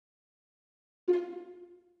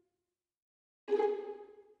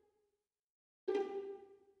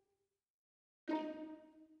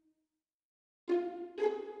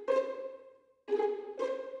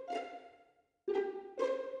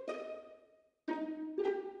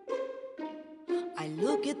I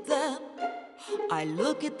look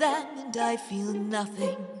at them and I feel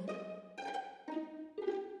nothing.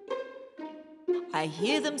 I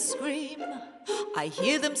hear them scream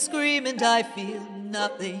and I feel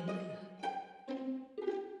nothing.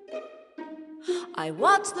 I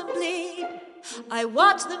watch them bleed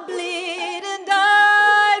and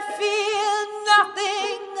I feel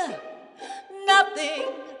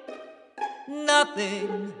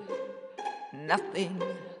nothing.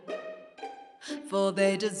 For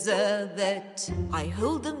they deserve it. I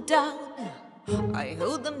hold them down and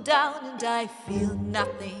I feel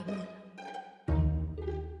nothing.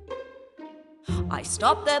 I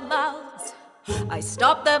stop their mouths and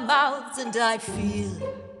I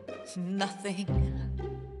feel nothing.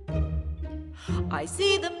 I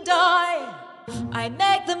see them die, I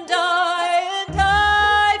make them die, and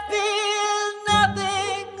I feel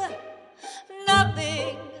nothing.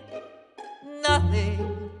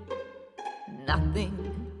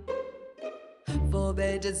 For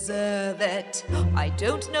they deserve it. I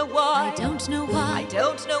don't know why I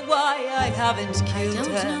haven't killed her. I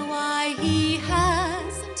don't know why he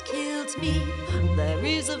hasn't killed me. There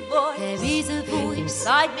is a voice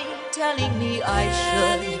inside me telling me I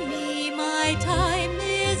should. Telling me my time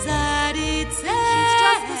is at its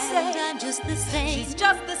end. I'm just the same. She's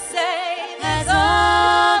just the same as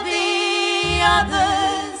all the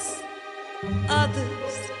others.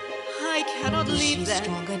 I cannot leave She's them.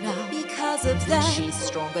 stronger now Because of them. She's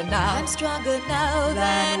stronger now. I'm stronger now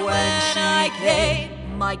than when I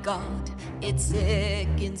came. My God, it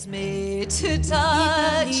sickens me to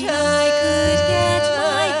touch If only her. I could get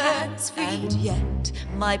my hands free. And yet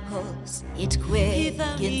my pulse, it If quickens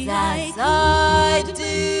only as I I could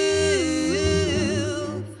do.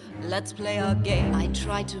 Let's play our game. I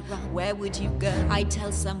try to run. Where would you go? I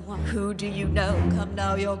tell someone. Who do you know? Come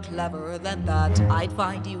now, you're cleverer than that. I'd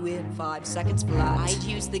find you in 5 seconds flat. I'd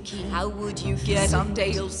use the key. How would you get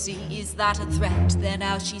Someday you'll see. Is that a threat? Then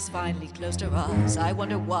now she's finally closed her eyes. I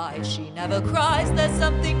wonder why she never cries. There's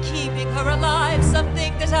something keeping her alive,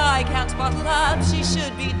 something that I can't bottle up. She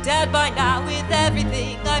should be dead by now with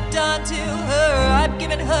everything I've done to her. I've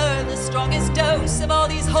given her the strongest dose of all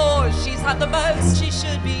these whores. She's had the most. She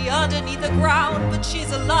should be underneath the ground, but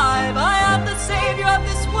she's alive. I am the savior of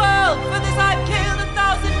this world. For this I've killed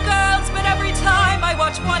 1,000 girls, but every time I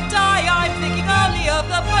watch one die, I'm thinking only of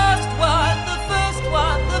the first one. The first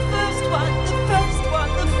one, the first one, the first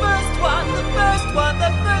one, the first one, the first one,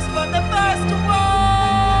 the first one, the first one.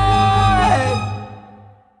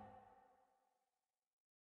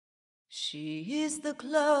 She is the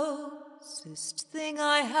closest thing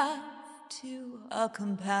I have to a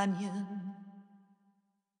companion.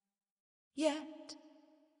 Yet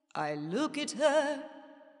I look at her,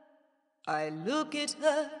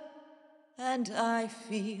 and I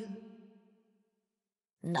feel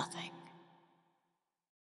nothing.